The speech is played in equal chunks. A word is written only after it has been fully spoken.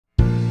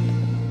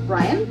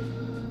Brian?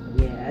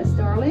 Yes,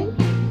 darling?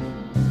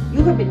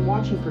 You have been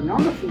watching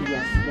pornography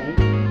yesterday,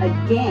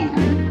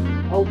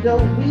 again,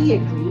 although we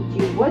agreed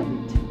you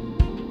wouldn't.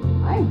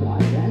 I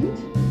wasn't.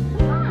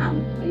 Come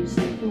on, are you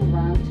sneaking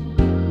around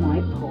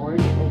my part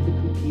of the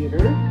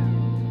computer?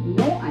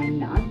 No, I'm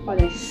not,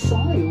 but I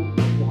saw you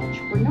watch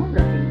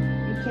pornography.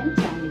 You can't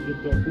tell me you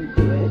didn't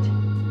do it.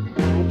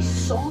 I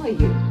saw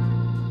you.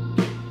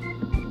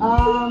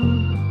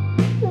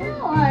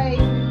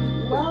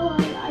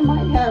 I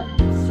might have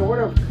sort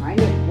of kind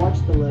of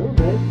watched a little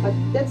bit, but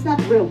that's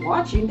not real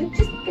watching. That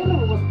just kind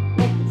of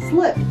like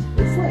slipped.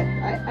 It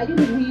slipped. I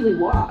didn't really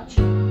watch.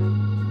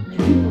 You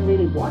didn't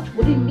really watch?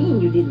 What do you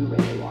mean you didn't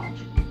really watch?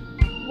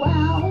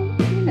 Well,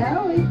 you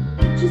know,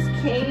 it just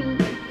came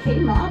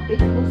up.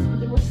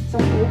 There was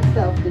some old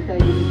stuff that I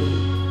didn't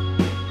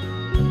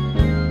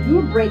do.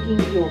 You're breaking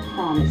your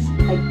promise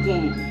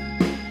again.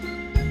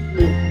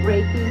 You're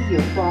breaking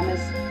your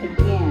promise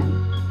again.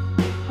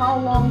 How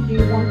long do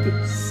you want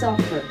to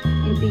suffer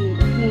and be in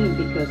pain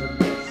because of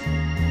this?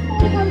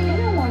 Oh, honey, I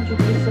don't want you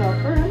to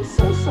suffer. I'm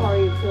so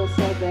sorry you feel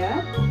so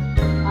bad.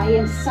 I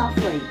am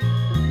suffering.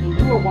 And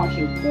you are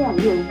watching porn.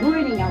 You are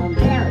ruining our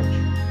marriage.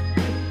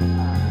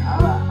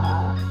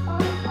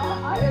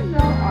 I don't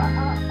know.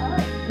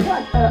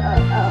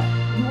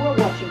 You are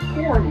watching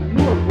porn and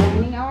you are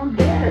ruining our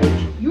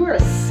marriage. You are a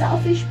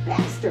selfish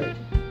bastard.